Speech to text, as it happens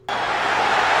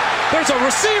There's a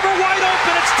receiver wide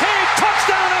open. It's Tate.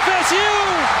 Touchdown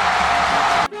FSU.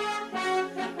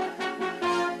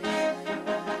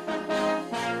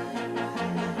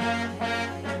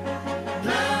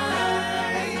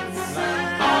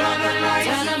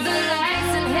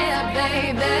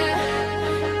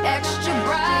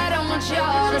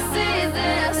 Y'all to see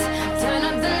this. Turn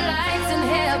up the lights in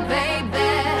here, baby.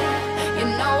 You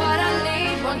know what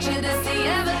I need. Want you to see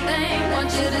everything.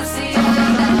 Want you to see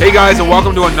everything. Hey guys, and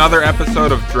welcome to another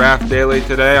episode of Draft Daily.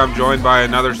 Today I'm joined by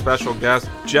another special guest,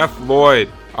 Jeff Lloyd.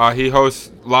 He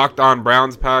hosts Locked On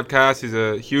Browns podcast. He's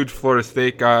a huge Florida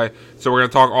State guy, so we're going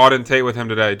to talk Auden Tate with him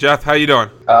today. Jeff, how you doing?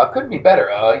 Couldn't be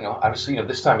better. Obviously,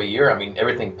 this time of year,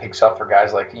 everything picks up for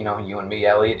guys like, you and me,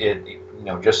 Elliot.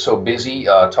 Just so busy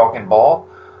talking ball,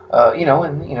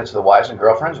 to the wives and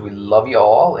girlfriends, we love you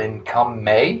all. And come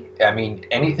May,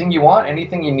 anything you want,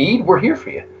 anything you need, we're here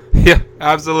for you. Yeah,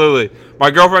 absolutely.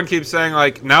 My girlfriend keeps saying,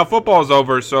 now football's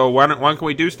over, so when can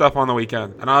we do stuff on the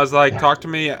weekend? And I was like, talk to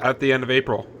me at the end of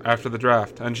April, after the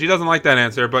draft. And she doesn't like that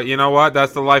answer, but you know what?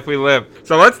 That's the life we live.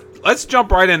 So let's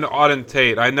jump right into Auden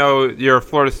Tate. I know you're a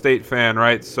Florida State fan,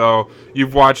 right? So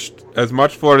you've watched as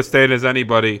much Florida State as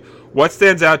anybody. What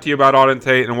stands out to you about Auden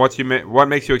Tate, and what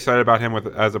makes you excited about him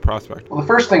as a prospect? Well, the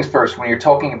first things first, when you're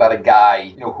talking about a guy,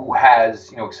 who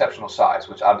has, exceptional size,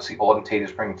 which obviously Auden Tate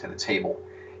is bringing to the table,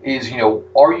 is,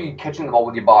 are you catching the ball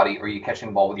with your body or are you catching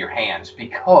the ball with your hands?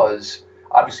 Because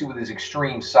obviously with his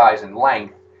extreme size and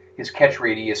length, his catch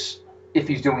radius, if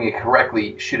he's doing it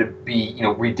correctly, should be,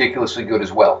 ridiculously good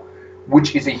as well,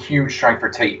 which is a huge strength for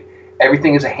Tate.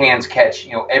 Everything is a hands catch.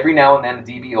 Every now and then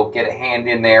the DB will get a hand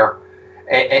in there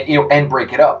and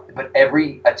break it up. But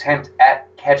every attempt at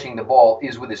catching the ball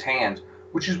is with his hands,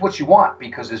 which is what you want,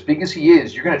 because as big as he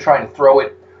is, you're going to try and throw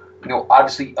it,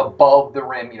 obviously above the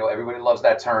rim. Everybody loves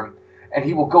that term. And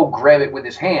he will go grab it with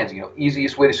his hands.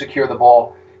 Easiest way to secure the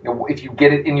ball. If you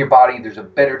get it in your body, there's a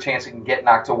better chance it can get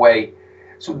knocked away.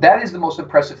 So that is the most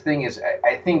impressive thing. Is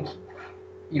I think,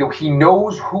 he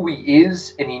knows who he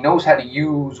is and he knows how to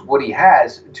use what he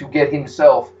has to get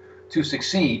himself to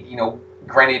succeed.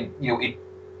 Granted,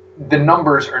 the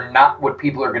numbers are not what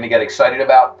people are going to get excited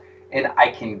about, and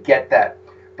I can get that.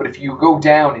 But if you go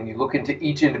down and you look into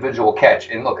each individual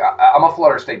catch, and look, I'm a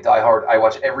Florida State diehard. I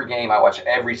watch every game. I watch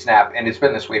every snap, and it's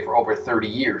been this way for over 30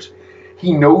 years.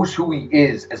 He knows who he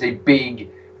is as a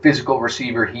big physical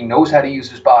receiver. He knows how to use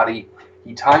his body.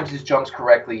 He times his jumps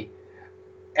correctly.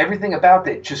 Everything about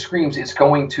that just screams it's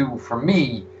going to, for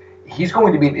me, he's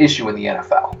going to be an issue in the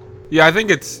NFL. Yeah, I think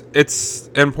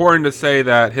it's important to say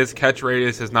that his catch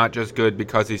radius is not just good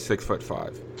because he's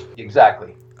 6'5".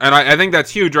 Exactly. And I think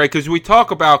that's huge, right? Because we talk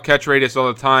about catch radius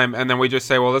all the time, and then we just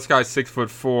say, well, this guy's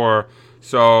 6'4",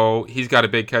 so he's got a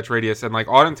big catch radius. And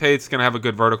Auden Tate's gonna have a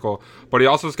good vertical, but he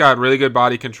also's got really good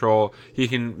body control. He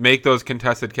can make those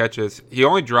contested catches. He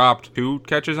only dropped 2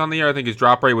 catches on the year. I think his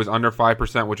drop rate was under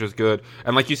 5%, which is good.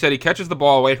 And like you said, he catches the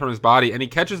ball away from his body, and he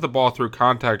catches the ball through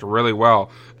contact really well.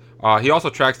 He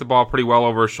also tracks the ball pretty well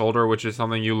over his shoulder, which is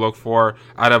something you look for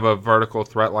out of a vertical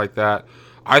threat like that.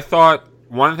 I thought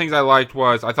one of the things I liked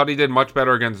was I thought he did much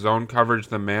better against zone coverage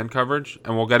than man coverage,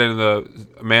 and we'll get into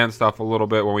the man stuff a little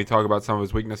bit when we talk about some of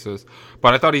his weaknesses.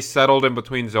 But I thought he settled in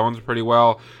between zones pretty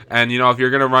well, and if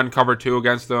you're going to run cover 2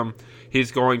 against him,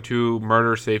 he's going to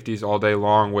murder safeties all day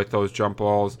long with those jump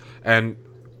balls, and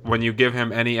when you give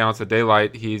him any ounce of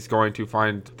daylight, he's going to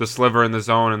find the sliver in the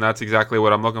zone, and that's exactly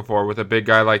what I'm looking for. With a big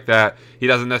guy like that, he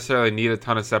doesn't necessarily need a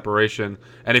ton of separation,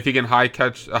 and if he can high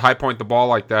point the ball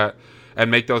like that and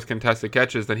make those contested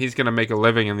catches, then he's going to make a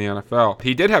living in the NFL.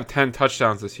 He did have 10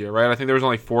 touchdowns this year, right? I think there was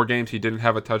only 4 games he didn't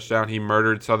have a touchdown. He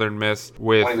murdered Southern Miss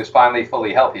with... when he was finally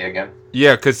fully healthy again.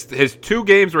 Yeah, because his 2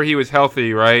 games where he was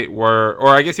healthy, right, or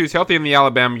I guess he was healthy in the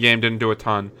Alabama game, didn't do a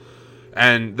ton.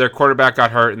 And their quarterback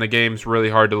got hurt, and the game's really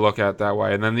hard to look at that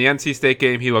way. And then the NC State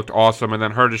game, he looked awesome, and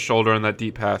then hurt his shoulder in that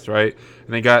deep pass, right?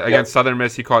 And they got against Southern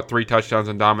Miss, he caught 3 touchdowns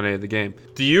and dominated the game.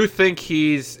 Do you think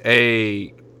he's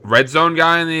a red zone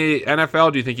guy in the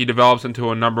NFL? Do you think he develops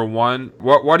into a number 1?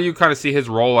 What do you kind of see his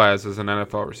role as an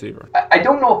NFL receiver? I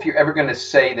don't know if you're ever going to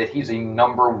say that he's a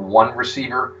number 1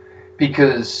 receiver,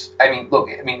 because,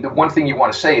 the one thing you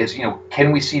want to say is,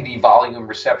 can we see the volume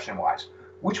reception-wise?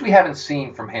 Which we haven't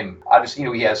seen from him. Obviously,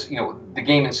 he has, the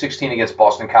game in 16 against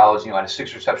Boston College, had a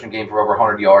 6-reception game for over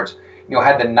 100 yards.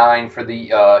 Had the 9 for the,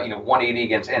 180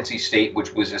 against NC State,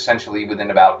 which was essentially within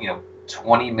about,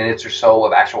 20 minutes or so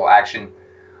of actual action.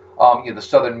 The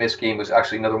Southern Miss game was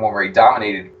actually another one where he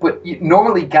dominated. But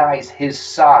normally guys his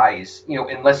size,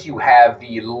 unless you have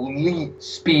the elite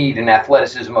speed and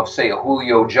athleticism of, say, a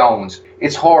Julio Jones,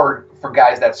 it's hard for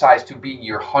guys that size to be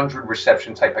your 100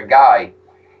 reception type of guy.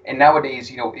 And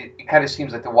nowadays, it kind of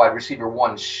seems like the wide receiver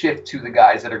one shift to the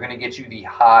guys that are going to get you the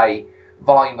high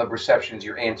volume of receptions,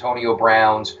 your Antonio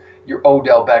Browns, your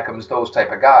Odell Beckhams, those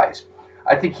type of guys.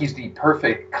 I think he's the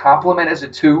perfect complement as a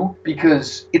 2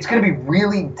 because it's going to be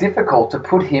really difficult to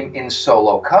put him in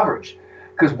solo coverage.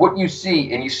 Because what you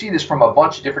see, and you see this from a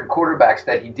bunch of different quarterbacks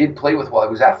that he did play with while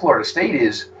he was at Florida State,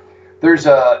 is there's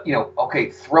a,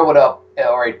 throw it up,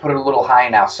 all right, put it a little high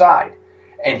and outside,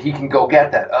 and he can go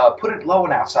get that. Put it low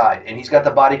and outside, and he's got the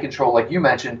body control, like you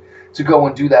mentioned, to go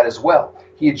and do that as well.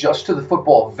 He adjusts to the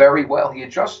football very well. He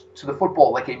adjusts to the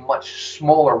football like a much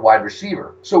smaller wide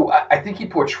receiver. So I think he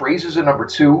portrays as a number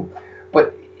 2,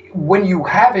 but when you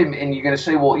have him and you're going to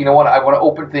say, well, you know what, I want to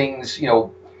open things,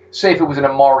 say if it was an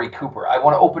Amari Cooper, I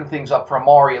want to open things up for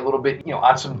Amari a little bit,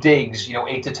 on some digs,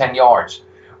 8 to 10 yards.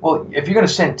 Well, if you're going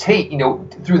to send Tate,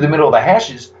 through the middle of the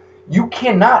hashes, you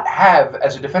cannot have,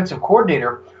 as a defensive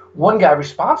coordinator, one guy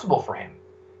responsible for him.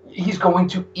 He's going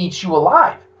to eat you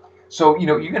alive. So,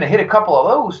 you're going to hit a couple of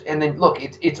those, and then, look,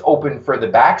 it's open for the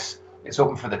backs. It's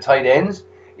open for the tight ends.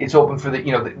 It's open for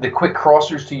the quick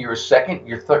crossers to your second,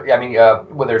 your third,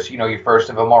 whether it's, your first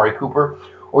of Amari Cooper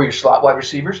or your slot wide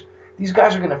receivers. These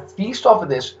guys are going to feast off of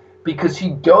this because he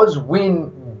does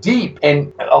win deep.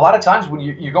 And a lot of times when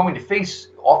you're going to face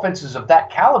offenses of that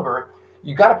caliber,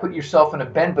 you got to put yourself in a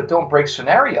bend but don't break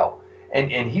scenario.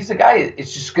 And he's the guy.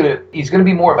 He's going to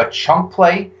be more of a chunk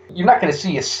play. You're not going to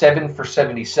see a 7 for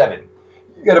 77.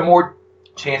 You got a more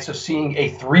chance of seeing a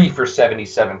 3 for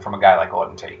 77 from a guy like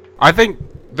Auden Tate. I think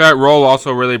that role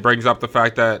also really brings up the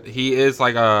fact that he is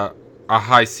like a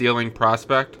high ceiling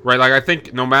prospect, right? Like I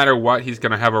think no matter what, he's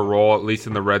going to have a role at least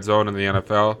in the red zone in the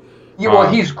NFL. Yeah,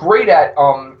 well, he's great at.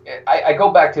 I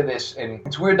go back to this, and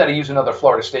it's weird that I use another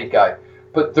Florida State guy.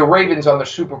 But the Ravens on the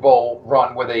Super Bowl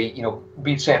run where they,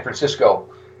 beat San Francisco,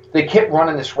 they kept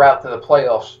running this route to the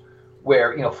playoffs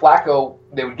where, Flacco,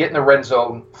 they would get in the red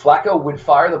zone, Flacco would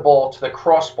fire the ball to the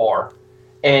crossbar,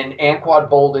 and Anquan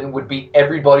Boldin would beat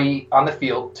everybody on the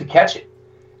field to catch it.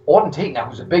 Auden Tate now,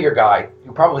 who's a bigger guy,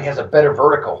 who probably has a better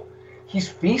vertical, he's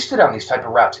feasted on these type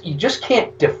of routes. You just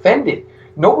can't defend it.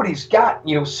 Nobody's got,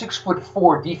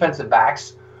 6'4" defensive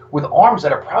backs with arms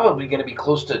that are probably going to be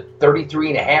close to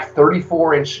 33 and a half,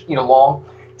 34 inch, long,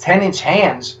 10-inch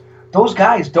hands. Those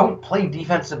guys don't play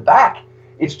defensive back.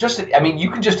 It's just, you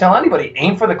can just tell anybody,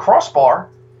 aim for the crossbar,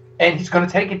 and he's going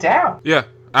to take it down. Yeah,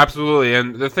 absolutely.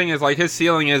 And the thing is, like, his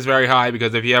ceiling is very high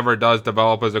because if he ever does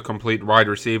develop as a complete wide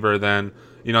receiver, then,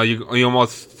 you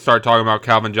almost start talking about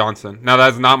Calvin Johnson. Now,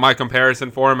 that's not my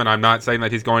comparison for him, and I'm not saying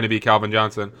that he's going to be Calvin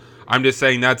Johnson. I'm just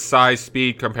saying that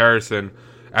size-speed comparison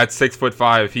at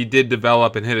 6'5", if he did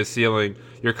develop and hit his ceiling,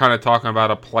 you're kind of talking about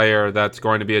a player that's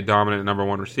going to be a dominant number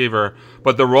 1 receiver.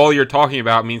 But the role you're talking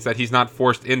about means that he's not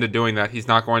forced into doing that. He's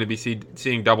not going to be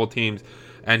seeing double teams,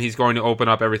 and he's going to open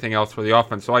up everything else for the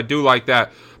offense. So I do like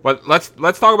that. But let's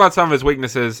talk about some of his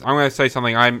weaknesses. I'm going to say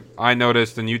something I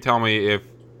noticed, and you tell me if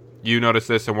you noticed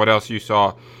this and what else you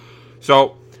saw.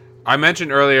 So I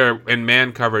mentioned earlier in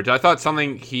man coverage, I thought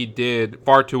something he did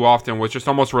far too often was just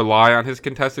almost rely on his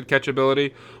contested catch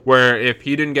ability, where if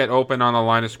he didn't get open on the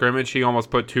line of scrimmage, he almost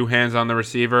put 2 hands on the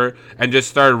receiver and just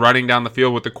started running down the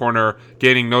field with the corner,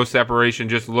 gaining no separation,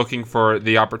 just looking for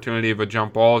the opportunity of a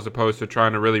jump ball as opposed to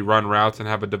trying to really run routes and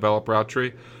have a developed route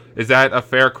tree. Is that a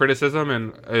fair criticism?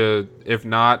 And if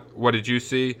not, what did you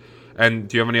see? And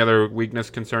do you have any other weakness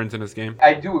concerns in his game?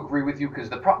 I do agree with you because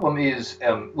the problem is,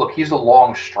 look, he's a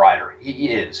long strider. He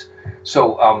is.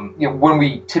 So, when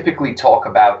we typically talk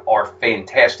about our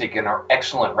fantastic and our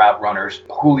excellent route runners,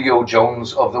 Julio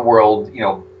Jones of the world,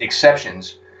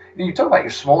 exceptions, you talk about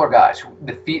your smaller guys who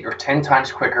the feet are 10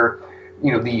 times quicker,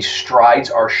 the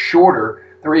strides are shorter.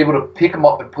 They're able to pick them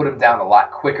up and put them down a lot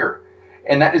quicker.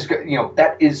 And that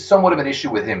is somewhat of an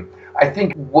issue with him. I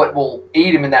think what will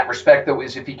aid him in that respect, though,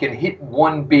 is if he can hit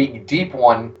one big, deep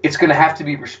one, it's going to have to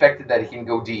be respected that he can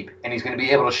go deep, and he's going to be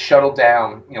able to shuttle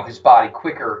down, his body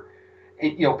quicker,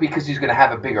 because he's going to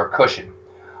have a bigger cushion.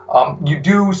 You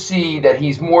do see that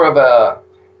he's more of a,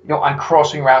 on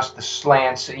crossing routes, the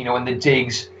slants, and the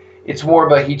digs, it's more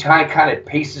of a, he kind of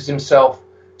paces himself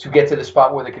to get to the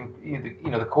spot where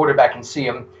the quarterback can see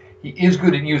him. He is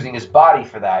good at using his body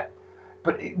for that.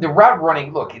 But the route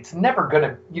running, look, you're never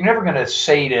gonna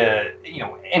say to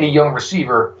any young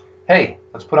receiver, hey,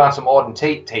 let's put on some Auden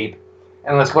Tate tape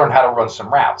and let's learn how to run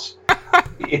some routes.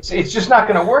 It's just not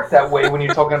gonna work that way when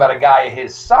you're talking about a guy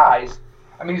his size.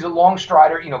 He's a long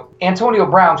strider. Antonio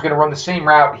Brown's gonna run the same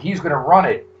route. He's gonna run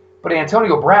it, but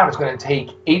Antonio Brown is gonna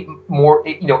take 8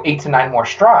 to 9 more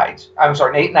strides. I'm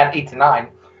sorry, 8 to 9.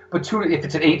 But if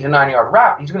it's an 8 to 9 yard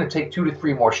route, he's gonna take 2 to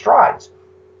 3 more strides.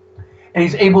 and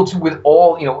he's able to, with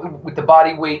all, with the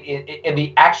body weight and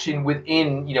the action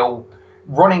within,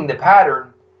 running the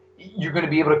pattern, you're going to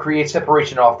be able to create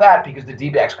separation off that because the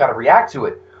D-back's got to react to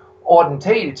it. Auden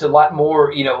Tate, it's a lot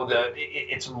more,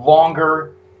 it's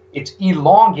longer, it's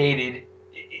elongated,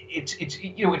 it's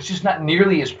just not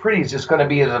nearly as pretty as it's going to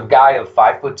be as a guy of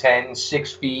 5'10",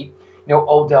 6 feet,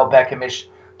 Odell Beckhamish.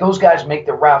 Those guys make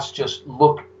the routes just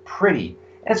look pretty.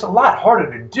 And it's a lot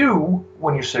harder to do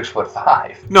when you're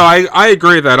 6'5". No, I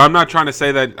agree with that. I'm not trying to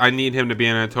say that I need him to be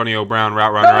an Antonio Brown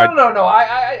route runner. No.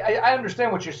 I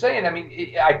understand what you're saying. I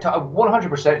mean, I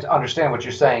 100% understand what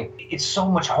you're saying. It's so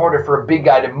much harder for a big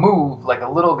guy to move like a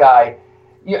little guy.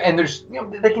 And there's,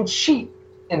 they can cheat.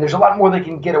 And there's a lot more they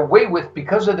can get away with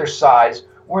because of their size.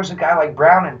 Whereas a guy like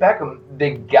Brown and Beckham,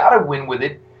 they got to win with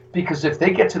it because if they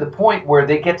get to the point where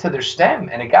they get to their stem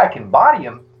and a guy can body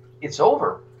him, it's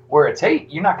over. Where at Tate,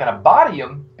 you're not going to body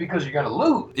him because you're going to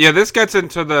lose. Yeah, this gets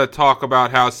into the talk about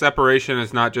how separation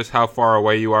is not just how far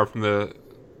away you are from the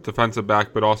defensive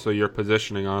back, but also your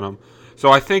positioning on him. So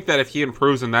I think that if he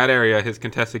improves in that area, his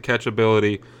contested catch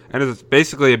ability and his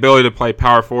basically ability to play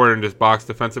power forward and just box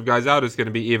defensive guys out is going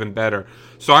to be even better.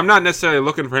 So I'm not necessarily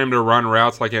looking for him to run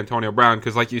routes like Antonio Brown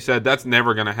because, like you said, that's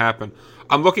never going to happen.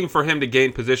 I'm looking for him to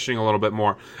gain positioning a little bit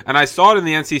more. And I saw it in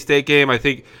the NC State game. I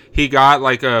think he got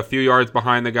like a few yards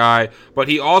behind the guy, but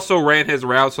he also ran his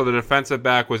route so the defensive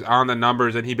back was on the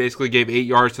numbers, and he basically gave 8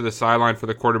 yards to the sideline for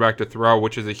the quarterback to throw,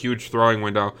 which is a huge throwing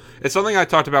window. It's something I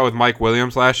talked about with Mike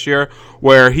Williams last year,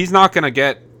 where he's not going to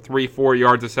get 3-4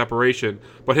 yards of separation,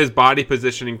 but his body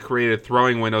positioning created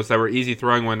throwing windows that were easy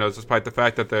throwing windows, despite the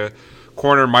fact that the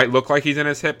corner might look like he's in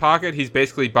his hip pocket. He's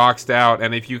basically boxed out,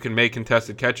 and if you can make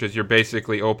contested catches, you're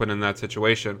basically open in that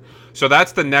situation. So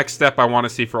that's the next step I want to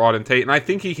see for Auden Tate, and I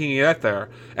think he can get there.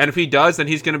 And if he does, then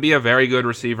he's going to be a very good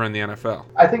receiver in the NFL.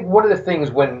 I think one of the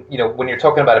things when you're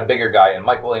talking about a bigger guy, and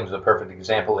Mike Williams is a perfect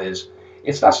example, is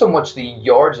it's not so much the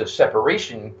yards of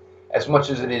separation as much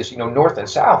as it is, north and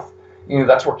south.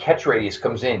 That's where catch radius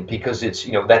comes in because it's,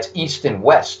 that's east and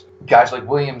west. Guys like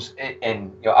Williams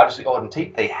and obviously Auden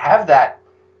Tate, they have that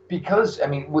because,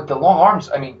 with the long arms,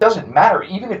 it doesn't matter.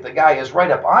 Even if the guy is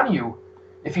right up on you,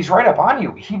 if he's right up on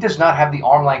you, he does not have the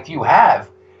arm length you have.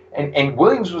 And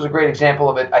Williams was a great example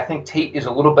of it. I think Tate is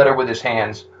a little better with his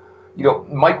hands.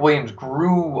 Mike Williams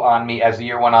grew on me as the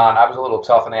year went on. I was a little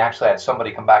tough, and I actually had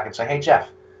somebody come back and say, hey, Jeff,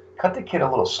 cut the kid a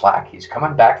little slack. He's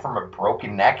coming back from a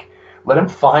broken neck. Let him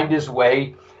find his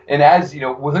way. And as,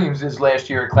 Williams' last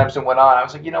year at Clemson went on, I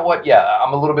was like, you know what? Yeah,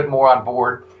 I'm a little bit more on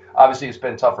board. Obviously, it's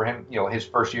been tough for him, his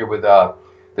first year with the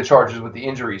Chargers with the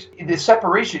injuries. The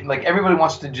separation, like everybody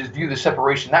wants to just view the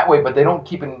separation that way, but they don't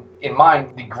keep in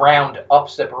mind the ground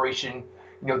up separation,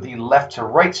 the left to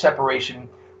right separation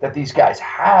that these guys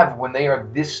have when they are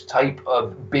this type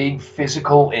of big,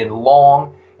 physical, and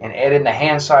long, and add in the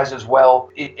hand size as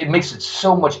well. It makes it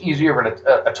so much easier for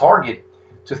a target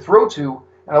to throw to.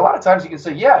 And a lot of times you can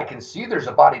say, yeah, I can see there's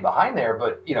a body behind there,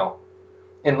 but,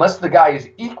 unless the guy is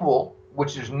equal,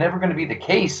 which is never going to be the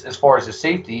case as far as a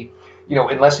safety,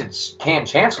 unless it's Cam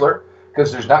Chancellor,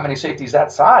 because there's not many safeties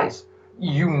that size,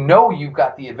 you've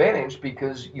got the advantage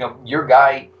because, your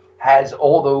guy has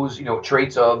all those,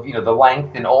 traits of, the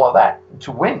length and all of that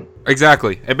to win.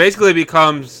 Exactly. It basically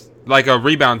becomes like a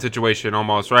rebound situation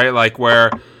almost, right? Like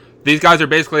where these guys are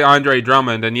basically Andre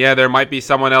Drummond, and yeah, there might be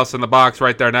someone else in the box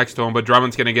right there next to him, but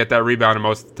Drummond's going to get that rebound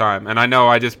most of the time. And I know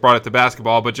I just brought it to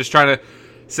basketball, but just trying to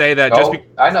say that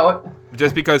I know it.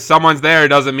 Just because someone's there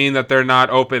doesn't mean that they're not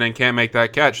open and can't make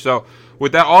that catch. So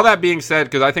with that, all that being said,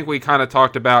 because I think we kind of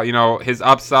talked about, his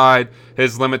upside,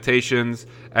 his limitations,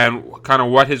 and kind of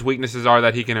what his weaknesses are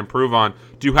that he can improve on.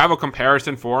 Do you have a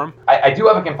comparison for him? I do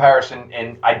have a comparison,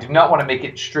 and I do not want to make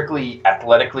it strictly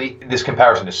athletically. This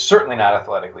comparison is certainly not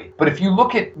athletically. But if you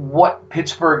look at what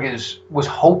Pittsburgh was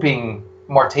hoping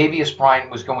Martavis Bryant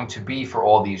was going to be for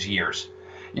all these years,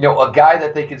 a guy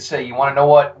that they could say, you want to know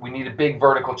what? We need a big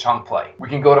vertical chunk play. We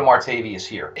can go to Martavis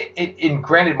here.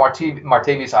 Granted,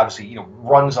 Martavis obviously,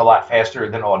 runs a lot faster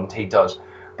than Auden Tate does.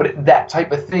 But that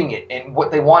type of thing, and what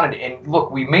they wanted, and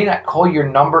look, we may not call your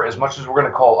number as much as we're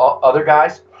going to call other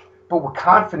guys, but we're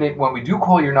confident when we do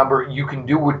call your number, you can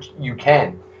do what you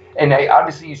can. And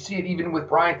obviously you see it even with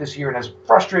Bryant this year, and as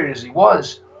frustrated as he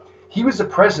was a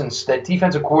presence that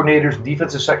defensive coordinators and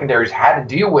defensive secondaries had to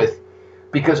deal with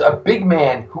because a big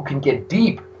man who can get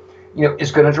deep,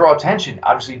 is going to draw attention.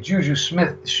 Obviously, Juju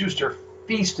Smith-Schuster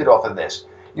feasted off of this.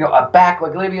 A back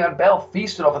like Le'Veon Bell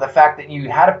feasted off of the fact that you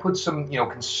had to put some,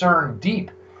 concern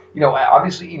deep.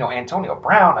 Obviously, Antonio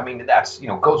Brown, that's,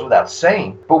 goes without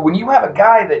saying. But when you have a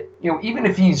guy that, even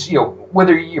if he's,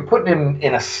 whether you're putting him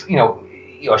in a,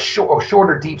 a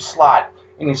shorter deep slot,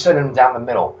 and you send him down the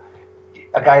middle.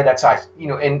 A guy of that size,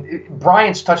 and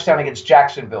Bryant's touchdown against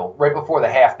Jacksonville right before the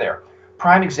half there,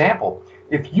 prime example.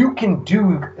 If you can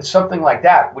do something like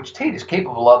that, which Tate is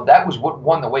capable of, that was what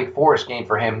won the Wake Forest game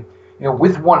for him.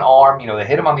 With one arm, they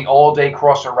hit him on the all-day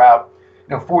crosser route,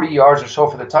 40 yards or so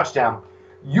for the touchdown.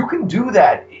 You can do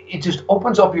that. It just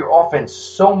opens up your offense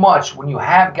so much when you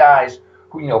have guys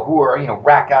who are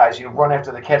rack guys, run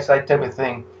after the catch, that type of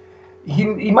thing.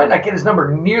 He might not get his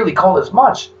number nearly called as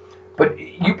much, but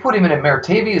you put him in a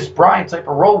Martavius Bryant type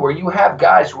of role where you have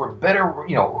guys who are better,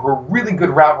 who are really good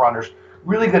route runners,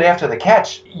 really good after the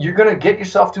catch. You're going to get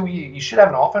yourself to, you should have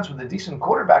an offense with a decent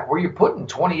quarterback where you're putting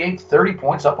 28, 30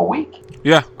 points up a week.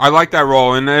 Yeah, I like that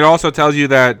role. And it also tells you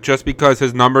that just because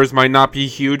his numbers might not be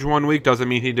huge one week doesn't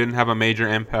mean he didn't have a major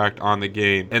impact on the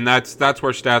game. And that's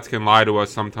where stats can lie to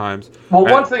us sometimes. Well,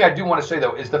 one thing I do want to say,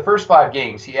 though, is the first 5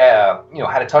 games, he had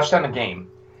a touchdown a game.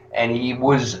 And he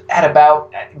was at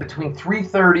about between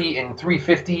 330 and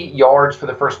 350 yards for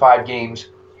the first 5 games.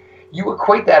 You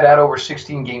equate that out over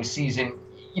 16-game season,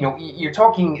 you're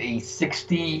talking a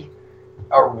 60,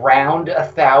 around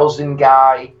 1,000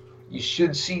 guy. You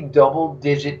should see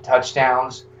double-digit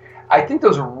touchdowns. I think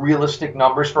those are realistic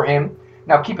numbers for him.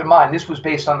 Now, keep in mind, this was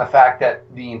based on the fact that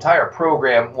the entire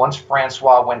program, once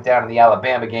Francois went down in the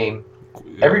Alabama game,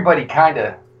 everybody kind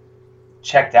of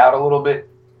checked out a little bit.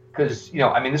 Because,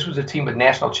 this was a team with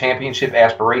national championship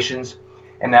aspirations.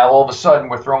 And now all of a sudden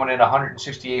we're throwing in a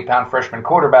 168-pound freshman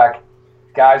quarterback.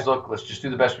 Guys, look, let's just do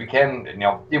the best we can.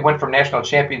 It went from national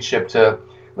championship to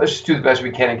let's just do the best we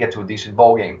can and get to a decent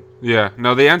bowl game. Yeah.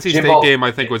 No, the NC State game,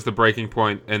 I think, was the breaking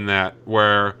point in that,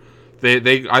 where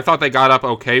I thought they got up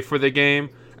okay for the game.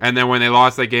 And then when they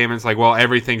lost that game, it's like, well,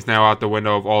 everything's now out the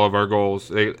window of all of our goals.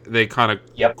 They kind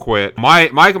of quit.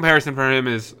 My comparison for him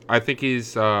is I think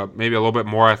he's maybe a little bit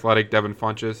more athletic, Devin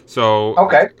Funchess. So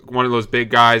one of those big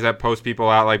guys that post people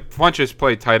out. Like Funchess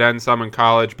played tight end some in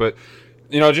college, but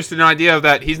just an idea of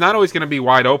that he's not always going to be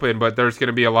wide open, but there's going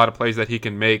to be a lot of plays that he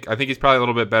can make. I think he's probably a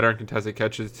little bit better in contested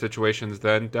catches situations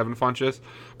than Devin Funchess.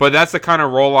 But that's the kind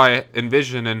of role I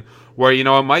envision, and where,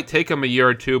 it might take him a year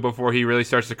or two before he really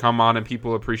starts to come on and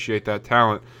people appreciate that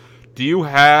talent. Do you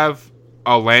have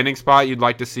a landing spot you'd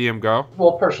like to see him go?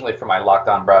 Well, personally, for my Locked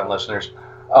On Brown listeners,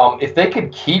 if they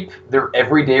could keep their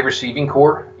everyday receiving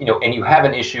core, and you have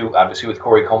an issue, obviously, with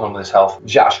Corey Coleman with his health,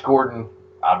 Josh Gordon,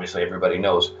 obviously everybody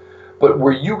knows, but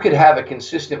where you could have a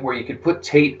consistent, where you could put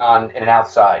Tate on an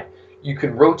outside, you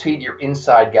could rotate your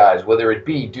inside guys, whether it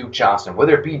be Duke Johnson,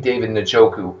 whether it be David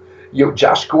Njoku.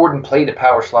 Josh Gordon played a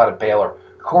power slot at Baylor.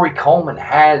 Corey Coleman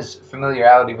has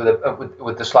familiarity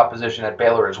with the slot position at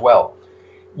Baylor as well.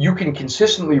 You can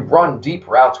consistently run deep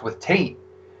routes with Tate,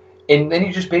 and then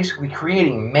you're just basically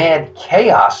creating mad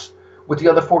chaos with the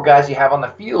other 4 guys you have on the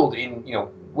field in,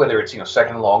 whether it's,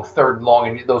 second and long, third and long,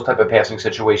 and those type of passing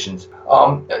situations.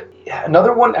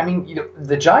 Another one,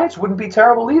 the Giants wouldn't be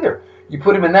terrible either. You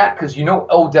put him in that because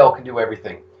Odell can do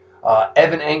everything.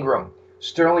 Evan Engram,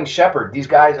 Sterling Shepard, these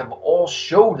guys have all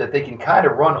showed that they can kind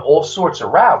of run all sorts of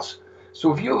routes.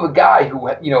 So if you have a guy who,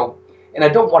 and I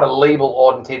don't want to label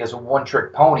Auden Tate as a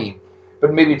one-trick pony,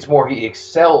 but maybe it's more he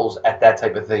excels at that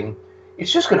type of thing,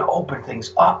 it's just going to open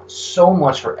things up so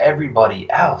much for everybody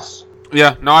else.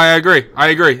 Yeah, no, I agree.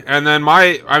 And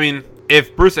then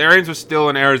if Bruce Arians was still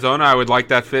in Arizona, I would like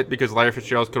that fit because Larry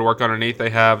Fitzgerald could work underneath. They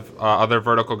have other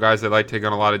vertical guys that like taking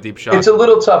a lot of deep shots. It's a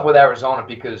little tough with Arizona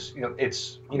because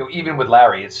it's even with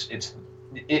Larry, it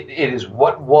is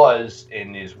what was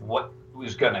and is what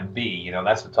was going to be.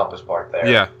 That's the toughest part there.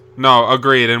 Yeah, no,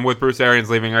 agreed. And with Bruce Arians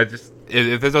leaving,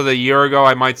 if this was a year ago,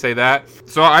 I might say that.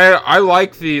 So I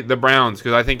like the Browns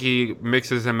because I think he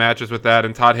mixes and matches with that.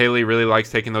 And Todd Haley really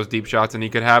likes taking those deep shots, and he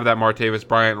could have that Martavis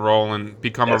Bryant role and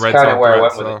become a red zone threat. That's kind of where I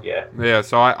went with it, yeah. Yeah,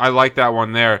 so I like that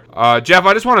one there. Jeff,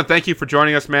 I just want to thank you for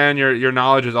joining us, man. Your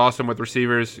knowledge is awesome with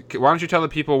receivers. Why don't you tell the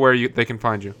people where they can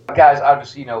find you? Guys,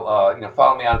 obviously,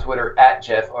 follow me on Twitter at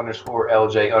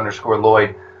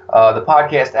Jeff_LJ_Lloyd. The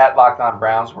podcast at Locked On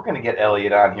Browns. We're going to get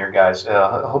Elliot on here, guys.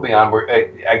 He'll be on.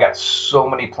 I got so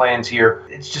many plans here.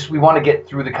 It's just we want to get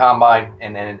through the combine,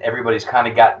 and then everybody's kind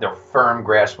of got their firm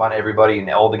grasp on everybody, and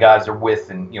all the guys are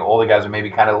with, and all the guys are maybe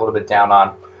kind of a little bit down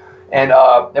on. And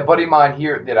a buddy of mine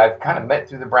here that I've kind of met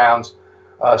through the Browns,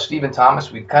 Stephen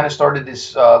Thomas. We've kind of started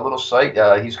this little site.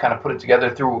 He's kind of put it together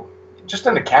through just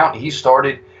an account he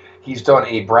started. He's done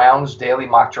a Browns daily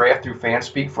mock draft through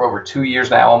Fanspeak for over 2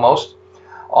 years now, almost.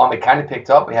 It kind of picked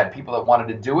up. We had people that wanted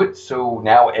to do it. So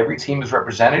now every team is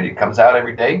represented. It comes out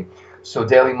every day. So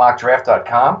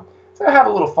dailymockdraft.com. So I have a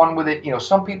little fun with it.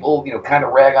 Some people, kind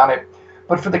of rag on it.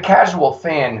 But for the casual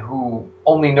fan who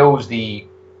only knows the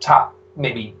top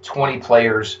maybe 20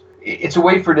 players. It's a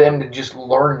way for them to just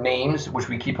learn names, which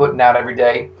we keep putting out every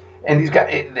day. And these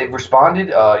guys, they've responded.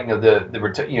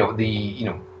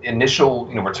 The initial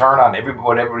return on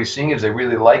what everybody's seeing is they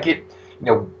really like it.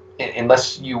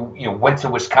 Unless you went to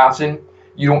Wisconsin,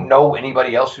 you don't know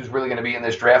anybody else who's really going to be in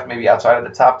this draft, maybe outside of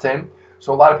the top 10.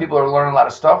 So a lot of people are learning a lot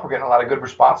of stuff. We're getting a lot of good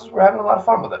responses. We're having a lot of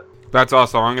fun with it. That's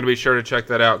awesome. I'm going to be sure to check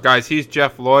that out. Guys, he's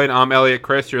Jeff Lloyd. I'm Elliot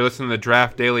Chris. You're listening to the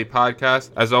Draft Daily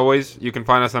Podcast. As always, you can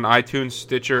find us on iTunes,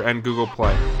 Stitcher, and Google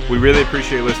Play. We really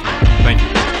appreciate listening. Thank you.